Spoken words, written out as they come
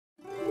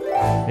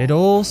It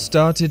all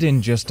started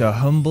in just a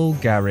humble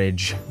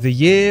garage. The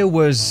year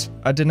was,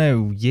 I don't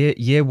know,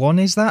 year 1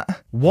 is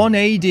that? 1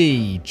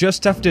 AD,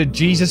 just after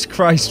Jesus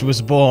Christ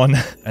was born,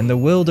 and the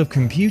world of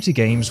computer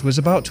games was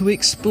about to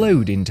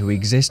explode into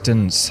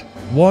existence.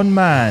 One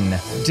man,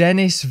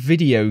 Dennis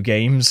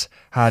Videogames,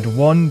 had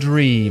one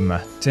dream: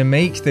 to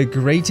make the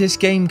greatest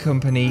game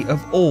company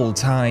of all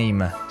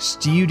time,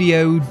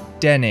 Studio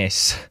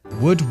Dennis.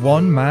 Would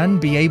one man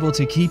be able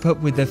to keep up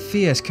with the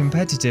fierce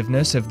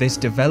competitiveness of this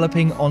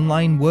developing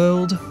online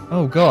world?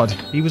 Oh god,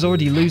 he was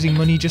already losing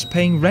money just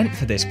paying rent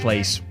for this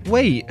place.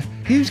 Wait,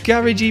 whose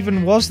garage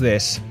even was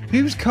this?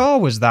 Whose car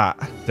was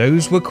that?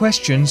 Those were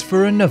questions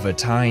for another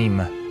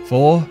time.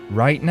 For,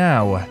 right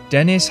now,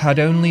 Dennis had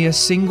only a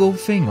single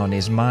thing on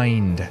his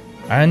mind.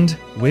 And,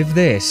 with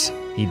this,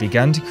 he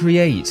began to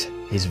create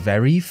his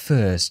very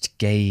first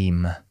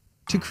game.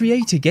 To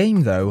create a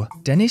game, though,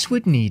 Dennis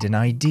would need an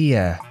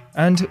idea.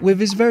 And, with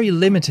his very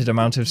limited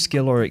amount of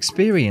skill or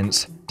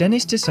experience,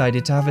 Dennis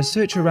decided to have a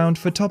search around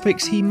for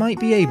topics he might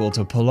be able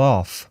to pull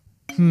off.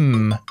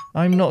 I'm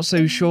not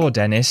so sure,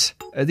 Dennis.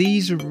 Are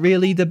these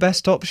really the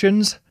best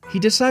options? He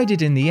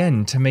decided in the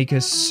end to make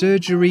a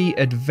surgery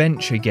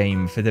adventure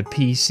game for the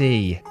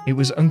PC. It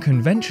was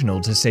unconventional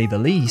to say the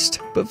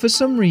least, but for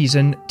some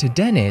reason, to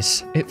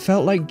Dennis, it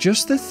felt like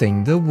just the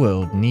thing the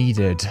world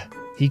needed.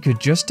 He could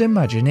just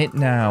imagine it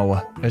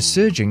now. A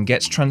surgeon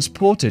gets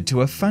transported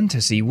to a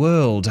fantasy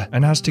world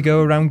and has to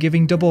go around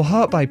giving double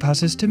heart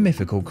bypasses to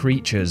mythical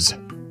creatures.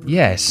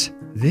 Yes,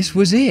 this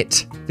was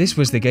it. This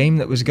was the game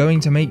that was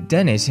going to make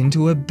Dennis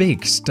into a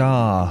big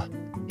star.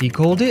 He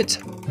called it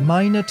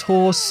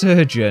Minotaur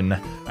Surgeon,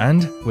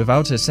 and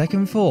without a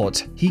second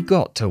thought, he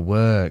got to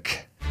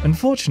work.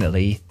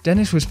 Unfortunately,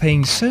 Dennis was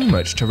paying so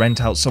much to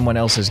rent out someone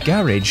else's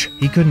garage,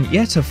 he couldn't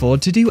yet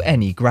afford to do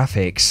any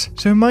graphics.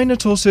 So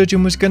Minotaur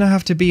Surgeon was gonna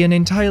have to be an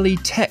entirely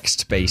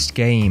text-based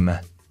game.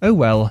 Oh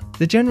well,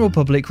 the general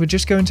public were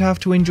just going to have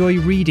to enjoy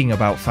reading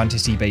about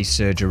fantasy-based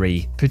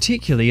surgery,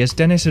 particularly as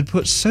Dennis had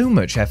put so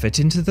much effort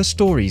into the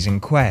stories and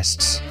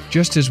quests.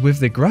 Just as with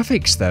the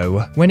graphics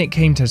though, when it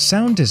came to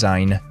sound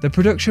design, the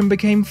production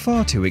became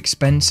far too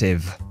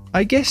expensive.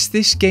 I guess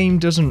this game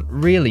doesn't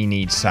really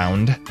need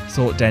sound,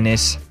 thought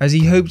Dennis, as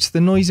he hoped the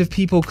noise of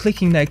people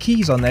clicking their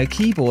keys on their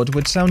keyboard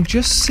would sound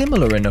just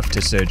similar enough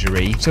to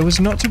surgery so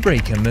as not to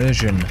break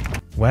immersion.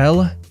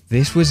 Well,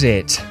 this was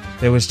it.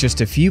 There was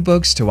just a few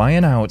bugs to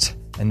iron out,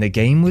 and the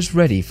game was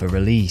ready for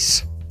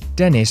release.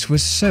 Dennis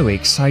was so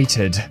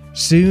excited.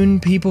 Soon,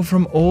 people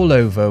from all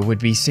over would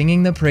be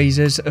singing the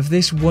praises of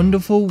this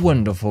wonderful,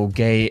 wonderful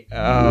game.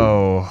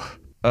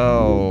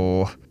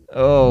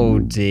 Oh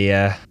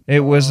dear. It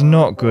was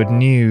not good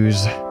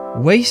news.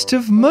 Waste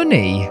of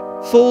money.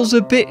 Falls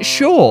a bit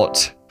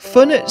short.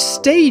 Fun at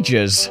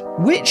stages.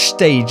 Which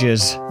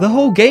stages? The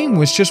whole game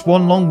was just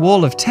one long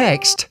wall of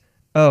text.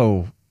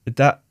 Oh,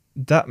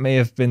 that may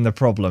have been the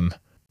problem.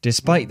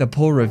 Despite the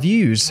poor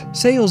reviews,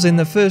 sales in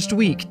the first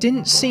week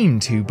didn't seem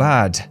too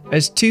bad,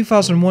 as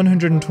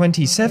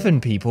 2,127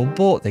 people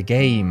bought the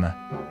game.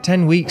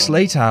 10 weeks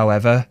later,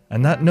 however,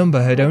 and that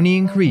number had only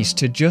increased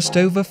to just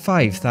over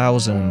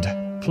 5,000.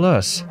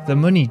 Plus, the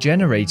money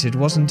generated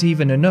wasn't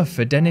even enough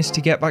for Dennis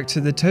to get back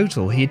to the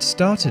total he'd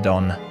started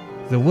on.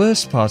 The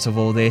worst part of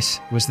all this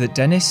was that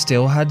Dennis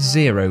still had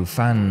 0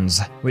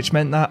 fans, which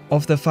meant that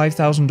of the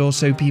 5,000 or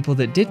so people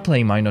that did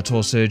play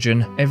Minotaur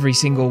Surgeon, every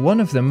single one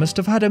of them must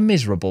have had a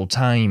miserable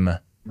time.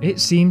 It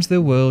seems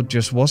the world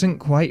just wasn't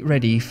quite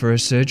ready for a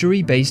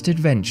surgery-based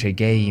adventure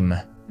game.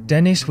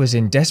 Dennis was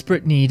in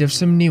desperate need of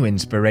some new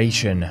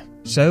inspiration.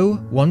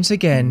 So, once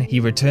again, he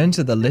returned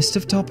to the list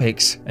of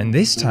topics, and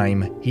this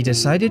time, he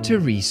decided to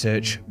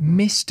research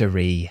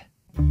mystery.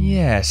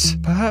 Yes,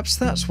 perhaps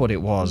that's what it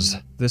was.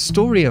 The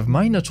story of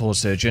Minotaur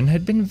Surgeon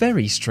had been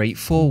very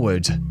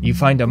straightforward. You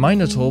find a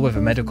Minotaur with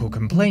a medical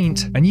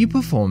complaint, and you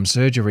perform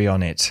surgery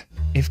on it.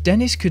 If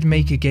Dennis could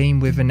make a game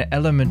with an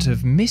element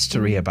of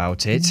mystery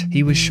about it,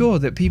 he was sure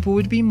that people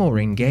would be more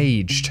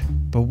engaged.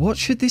 But what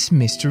should this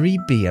mystery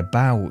be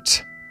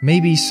about?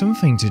 Maybe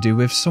something to do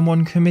with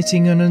someone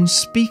committing an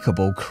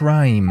unspeakable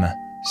crime.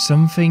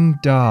 Something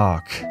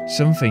dark.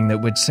 Something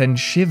that would send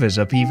shivers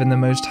up even the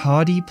most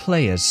hardy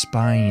player's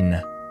spine.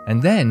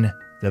 And then,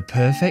 the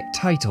perfect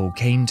title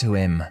came to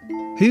him.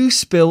 Who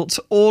spilt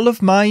all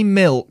of my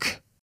milk?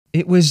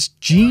 It was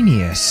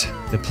genius.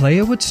 The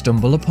player would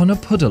stumble upon a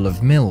puddle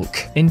of milk.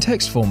 In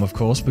text form, of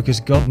course, because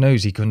God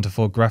knows he couldn't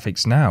afford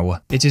graphics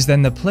now. It is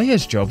then the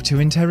player's job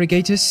to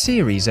interrogate a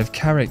series of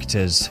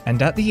characters,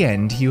 and at the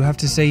end you have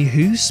to say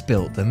who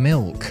spilt the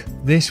milk.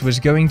 This was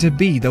going to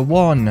be the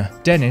one.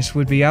 Dennis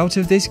would be out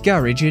of this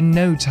garage in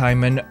no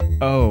time and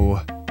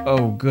oh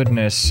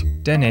goodness,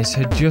 Dennis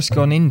had just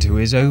gone into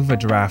his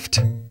overdraft.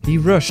 He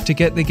rushed to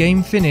get the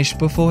game finished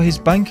before his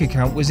bank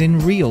account was in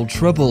real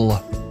trouble.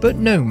 But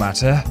no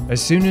matter,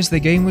 as soon as the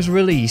game was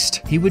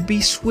released, he would be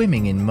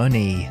swimming in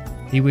money.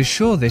 He was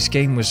sure this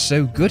game was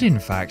so good in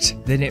fact,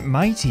 that it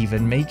might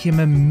even make him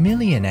a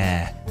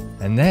millionaire.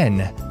 And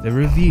then, the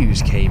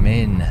reviews came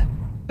in.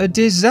 A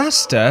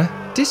disaster?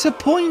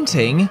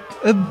 Disappointing?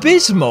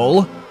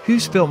 Abysmal? Who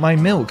Spilt My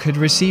Milk had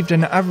received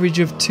an average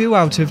of 2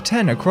 out of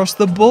 10 across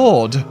the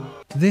board.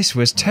 This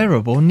was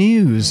terrible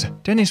news.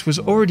 Dennis was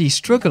already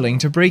struggling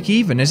to break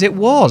even as it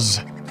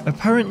was.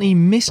 Apparently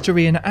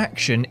mystery and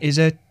action is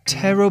a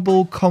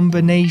terrible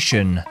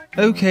combination.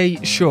 Okay,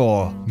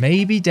 sure,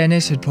 maybe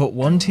Dennis had put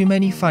one too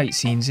many fight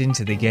scenes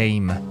into the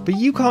game, but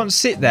you can't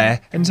sit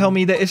there and tell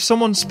me that if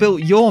someone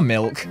spilt your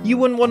milk, you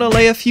wouldn't want to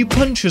lay a few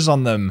punches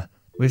on them.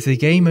 With the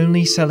game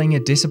only selling a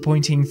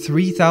disappointing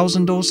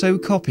 3,000 or so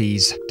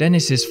copies,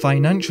 Dennis's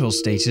financial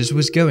status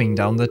was going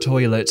down the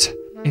toilet.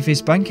 If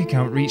his bank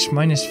account reached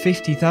minus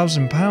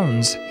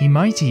 £50,000, he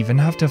might even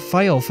have to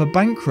file for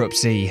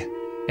bankruptcy.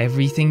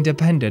 Everything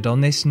depended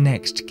on this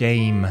next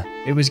game.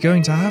 It was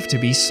going to have to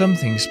be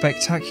something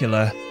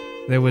spectacular.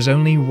 There was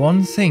only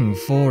one thing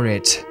for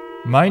it.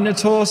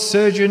 Minotaur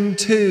Surgeon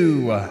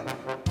 2!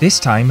 This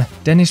time,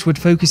 Dennis would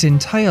focus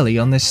entirely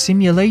on the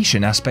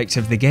simulation aspect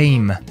of the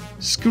game.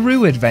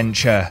 Screw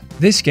adventure!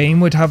 This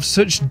game would have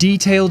such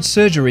detailed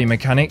surgery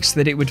mechanics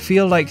that it would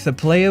feel like the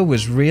player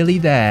was really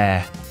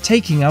there.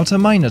 Taking out a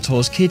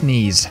Minotaur's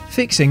kidneys,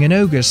 fixing an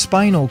ogre's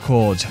spinal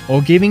cord,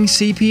 or giving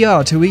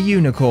CPR to a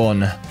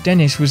unicorn.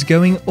 Dennis was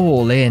going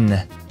all in.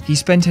 He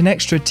spent an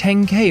extra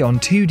 10k on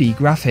 2D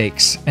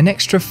graphics, an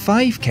extra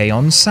 5k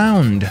on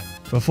sound.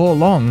 Before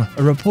long,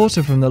 a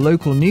reporter from the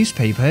local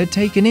newspaper had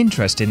taken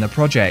interest in the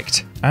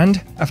project,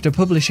 and after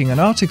publishing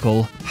an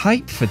article,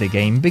 hype for the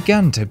game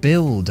began to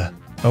build.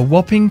 A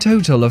whopping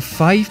total of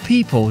 5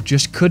 people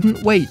just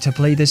couldn't wait to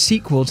play the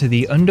sequel to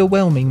the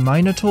underwhelming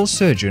Minotaur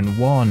Surgeon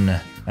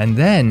 1. And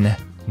then,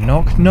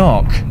 knock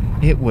knock,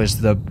 it was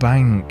the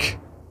bank.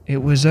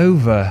 It was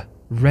over.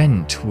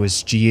 Rent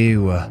was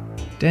due.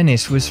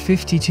 Dennis was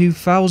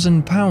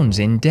 £52,000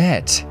 in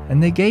debt,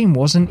 and the game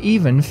wasn't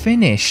even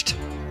finished.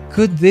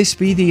 Could this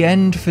be the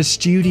end for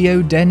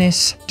Studio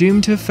Dennis,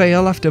 doomed to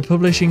fail after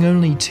publishing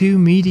only 2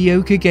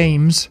 mediocre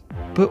games?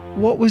 But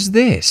what was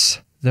this?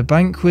 The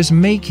bank was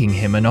making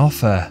him an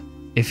offer.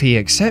 If he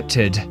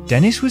accepted,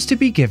 Dennis was to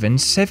be given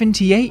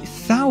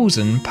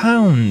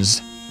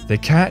 £78,000. The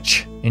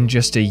catch? In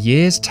just a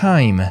year's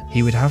time,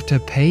 he would have to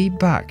pay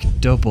back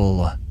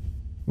double.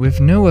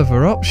 With no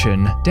other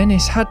option,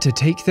 Dennis had to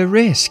take the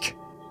risk.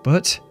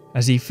 But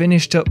as he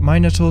finished up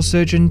Minotaur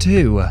Surgeon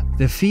 2,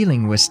 the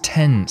feeling was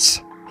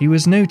tense. He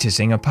was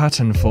noticing a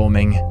pattern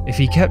forming. If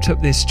he kept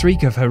up this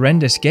streak of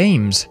horrendous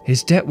games,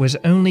 his debt was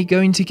only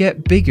going to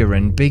get bigger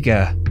and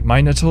bigger.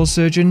 Minotaur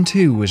Surgeon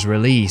 2 was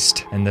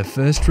released, and the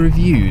first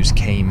reviews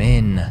came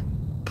in.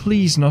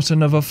 Please not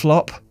another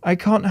flop. I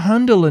can't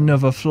handle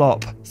another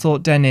flop,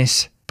 thought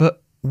Dennis.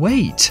 But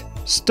wait,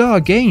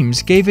 Star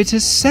Games gave it a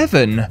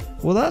 7.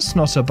 Well, that's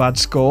not a bad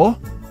score.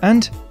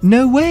 And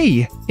no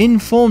way,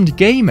 Informed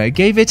Gamer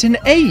gave it an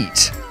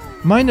 8.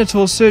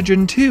 Minotaur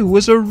Surgeon 2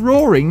 was a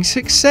roaring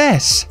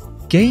success.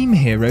 Game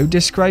Hero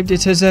described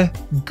it as a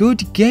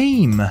good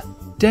game.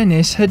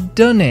 Dennis had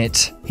done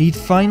it. He'd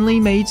finally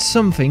made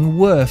something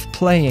worth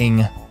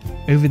playing.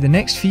 Over the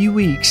next few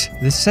weeks,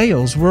 the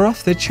sales were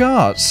off the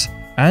charts.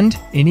 And,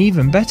 in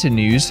even better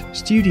news,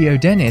 Studio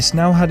Dennis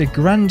now had a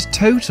grand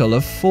total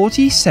of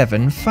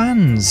 47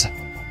 fans.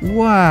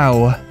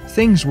 Wow,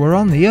 things were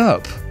on the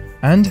up.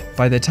 And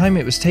by the time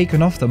it was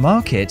taken off the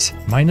market,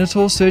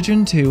 Minotaur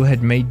Surgeon 2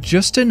 had made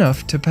just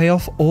enough to pay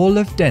off all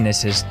of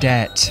Dennis's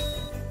debt.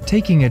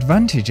 Taking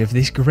advantage of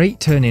this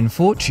great turn in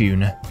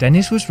fortune,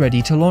 Dennis was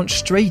ready to launch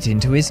straight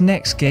into his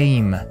next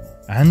game.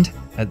 And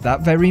at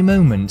that very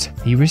moment,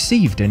 he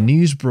received a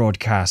news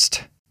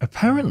broadcast.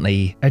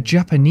 Apparently, a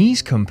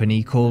Japanese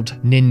company called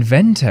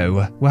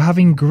Ninvento were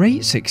having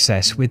great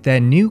success with their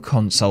new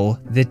console,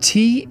 the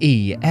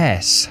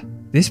TES.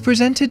 This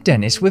presented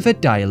Dennis with a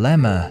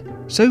dilemma.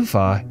 So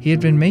far, he had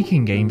been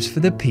making games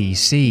for the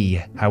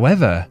PC.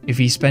 However, if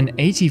he spent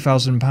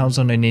 £80,000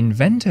 on an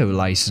Ninvento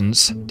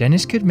license,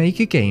 Dennis could make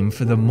a game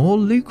for the more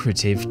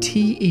lucrative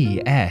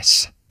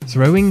TES.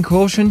 Throwing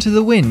caution to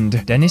the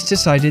wind, Dennis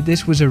decided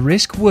this was a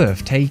risk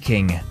worth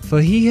taking,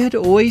 for he had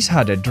always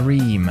had a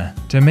dream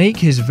to make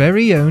his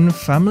very own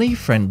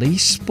family-friendly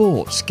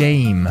sports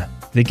game.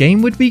 The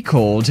game would be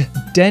called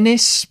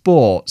Dennis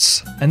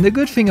Sports, and the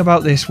good thing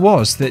about this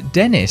was that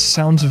Dennis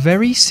sounds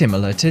very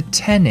similar to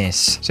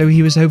tennis, so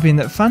he was hoping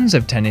that fans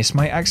of tennis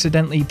might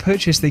accidentally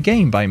purchase the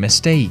game by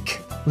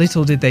mistake.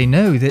 Little did they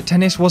know that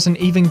tennis wasn't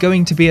even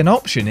going to be an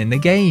option in the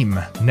game.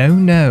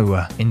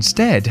 No.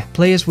 Instead,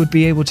 players would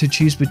be able to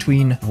choose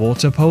between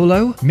water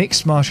polo,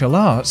 mixed martial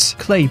arts,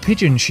 clay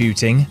pigeon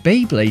shooting,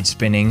 Beyblade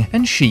spinning,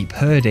 and sheep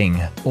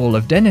herding, all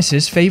of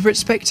Dennis's favourite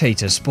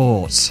spectator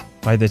sports.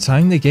 By the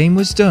time the game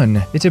was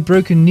done, it had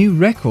broken new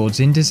records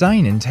in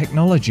design and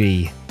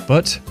technology.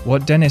 But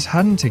what Dennis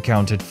hadn't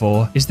accounted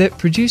for is that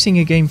producing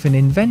a game for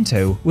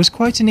Ninvento was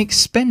quite an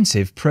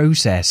expensive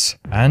process.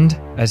 And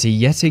as he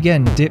yet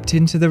again dipped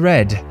into the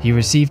red, he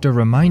received a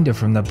reminder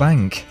from the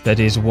bank that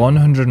his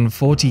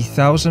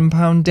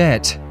 £140,000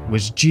 debt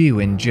was due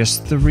in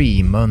just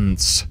 3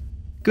 months.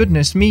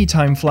 Goodness me,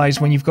 time flies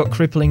when you've got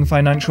crippling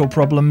financial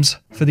problems.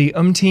 For the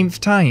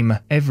umpteenth time,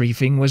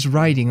 everything was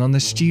riding on the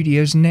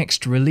studio's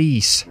next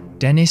release.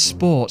 Dennis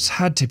Sports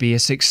had to be a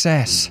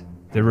success.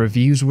 The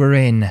reviews were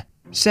in.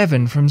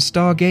 7 from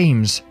Star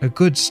Games, a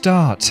good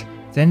start.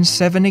 Then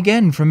 7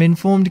 again from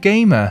Informed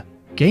Gamer.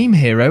 Game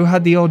Hero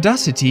had the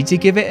audacity to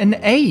give it an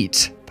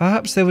 8.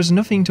 Perhaps there was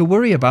nothing to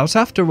worry about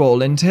after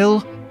all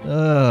until...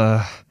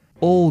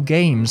 All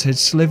Games had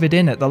slivered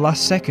in at the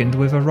last second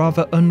with a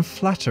rather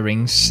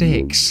unflattering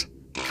 6.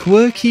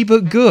 Quirky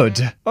but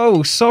good.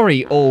 Oh,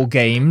 sorry, All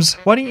Games.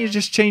 Why don't you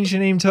just change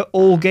your name to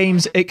All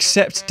Games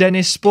Except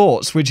Dennis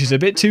Sports, which is a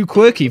bit too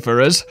quirky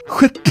for us.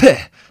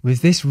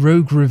 With this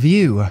rogue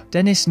review,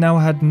 Dennis now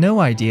had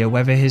no idea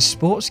whether his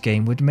sports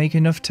game would make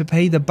enough to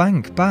pay the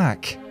bank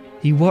back.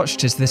 He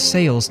watched as the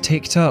sales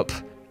ticked up.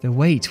 The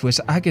wait was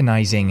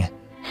agonizing.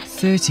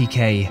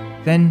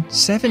 30k, then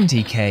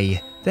 70k,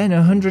 then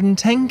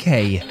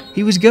 110k.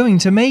 He was going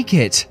to make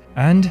it.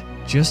 And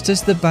just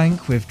as the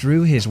bank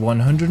withdrew his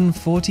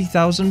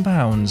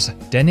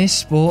 £140,000, Dennis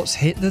Sports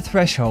hit the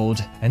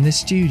threshold and the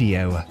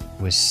studio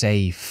was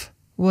safe.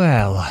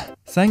 Well,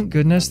 thank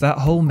goodness that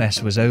whole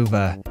mess was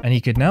over, and he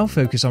could now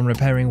focus on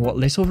repairing what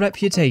little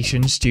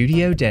reputation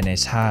Studio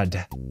Dennis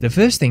had. The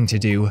first thing to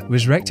do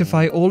was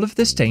rectify all of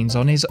the stains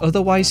on his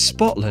otherwise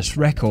spotless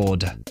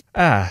record.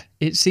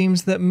 It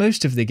seems that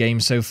most of the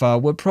games so far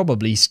were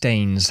probably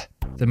stains.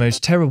 The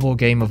most terrible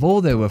game of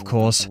all though, of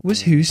course,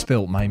 was Who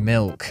Spilt My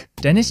Milk.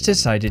 Dennis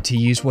decided to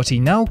use what he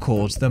now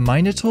calls the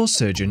Minotaur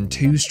Surgeon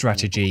 2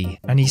 strategy,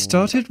 and he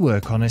started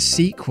work on a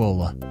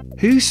sequel.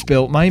 Who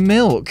Spilt My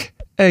Milk?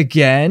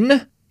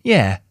 Again?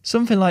 Yeah,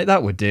 something like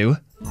that would do.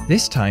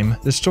 This time,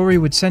 the story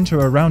would center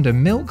around a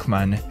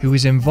milkman who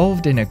was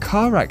involved in a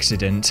car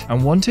accident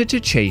and wanted to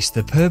chase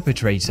the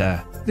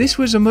perpetrator. This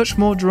was a much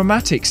more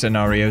dramatic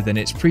scenario than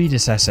its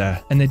predecessor,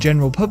 and the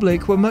general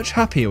public were much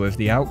happier with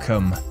the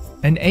outcome.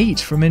 An 8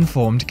 from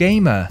Informed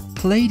Gamer,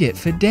 played it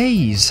for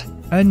days.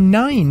 A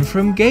 9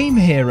 from Game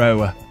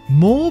Hero.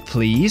 More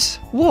please?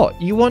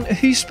 What, you want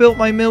Who Spilt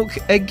My Milk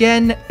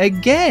again?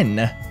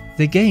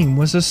 The game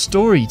was a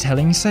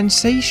storytelling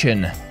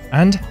sensation,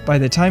 and by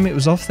the time it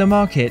was off the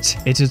market,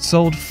 it had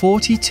sold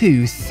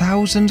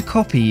 42,000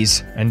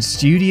 copies, and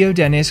Studio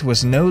Dennis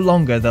was no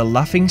longer the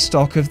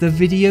laughingstock of the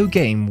video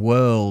game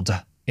world.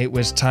 It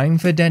was time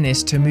for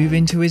Dennis to move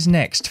into his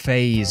next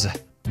phase,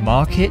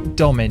 market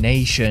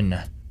domination.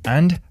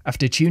 And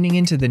after tuning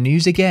into the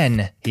news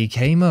again, he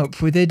came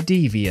up with a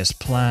devious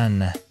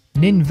plan.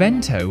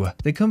 Ninvento,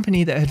 the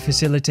company that had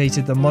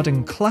facilitated the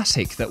modern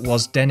classic that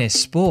was Dennis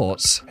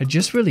Sports, had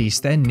just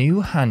released their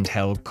new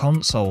handheld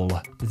console,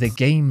 the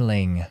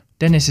Gameling.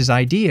 Dennis's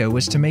idea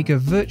was to make a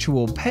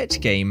virtual pet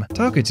game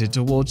targeted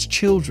towards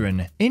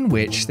children, in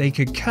which they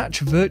could catch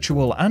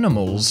virtual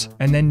animals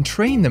and then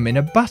train them in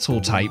a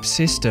battle-type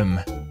system.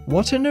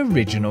 What an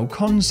original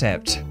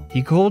concept.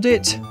 He called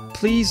it,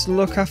 Please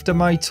Look After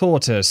My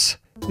Tortoise.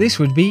 This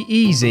would be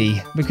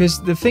easy, because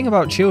the thing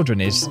about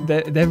children is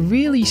they're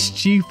really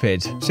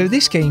stupid, so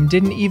this game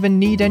didn't even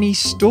need any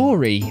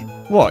story.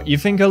 What, you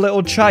think a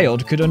little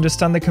child could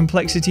understand the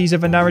complexities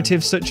of a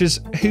narrative such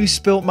as Who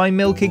Spilt My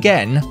Milk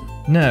Again?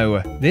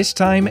 No, this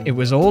time it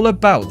was all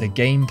about the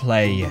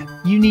gameplay.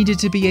 You needed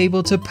to be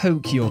able to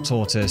poke your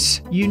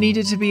tortoise. You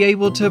needed to be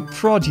able to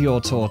prod your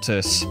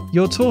tortoise.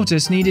 Your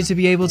tortoise needed to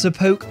be able to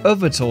poke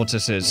other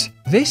tortoises.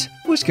 This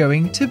was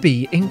going to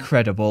be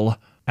incredible.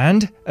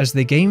 And as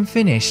the game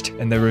finished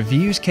and the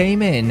reviews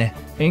came in,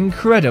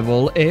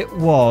 incredible it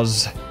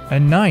was. A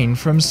 9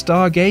 from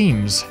Star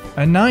Games,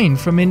 a 9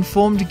 from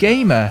Informed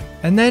Gamer,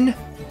 and then,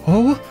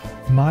 oh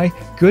my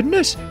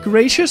goodness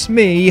gracious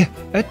me,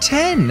 a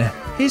 10!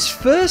 His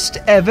first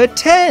ever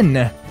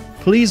 10!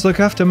 Please Look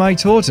After My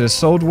Tortoise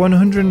sold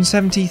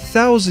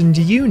 170,000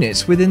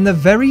 units within the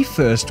very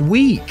first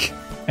week.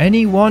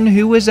 Anyone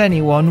who was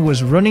anyone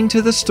was running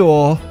to the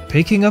store,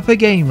 picking up a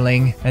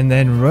Gameling, and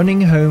then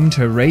running home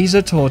to raise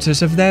a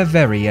tortoise of their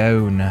very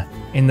own.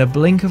 In the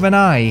blink of an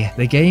eye,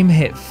 the game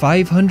hit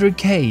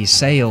 500k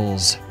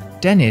sales.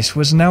 Dennis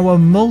was now a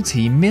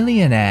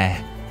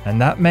multi-millionaire, and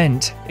that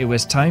meant it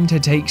was time to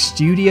take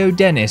Studio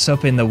Dennis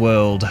up in the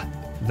world.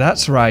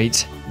 That's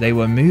right, they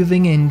were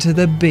moving into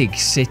the big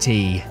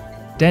city.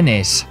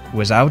 Dennis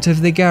was out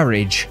of the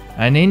garage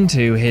and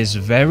into his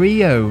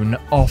very own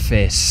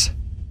office.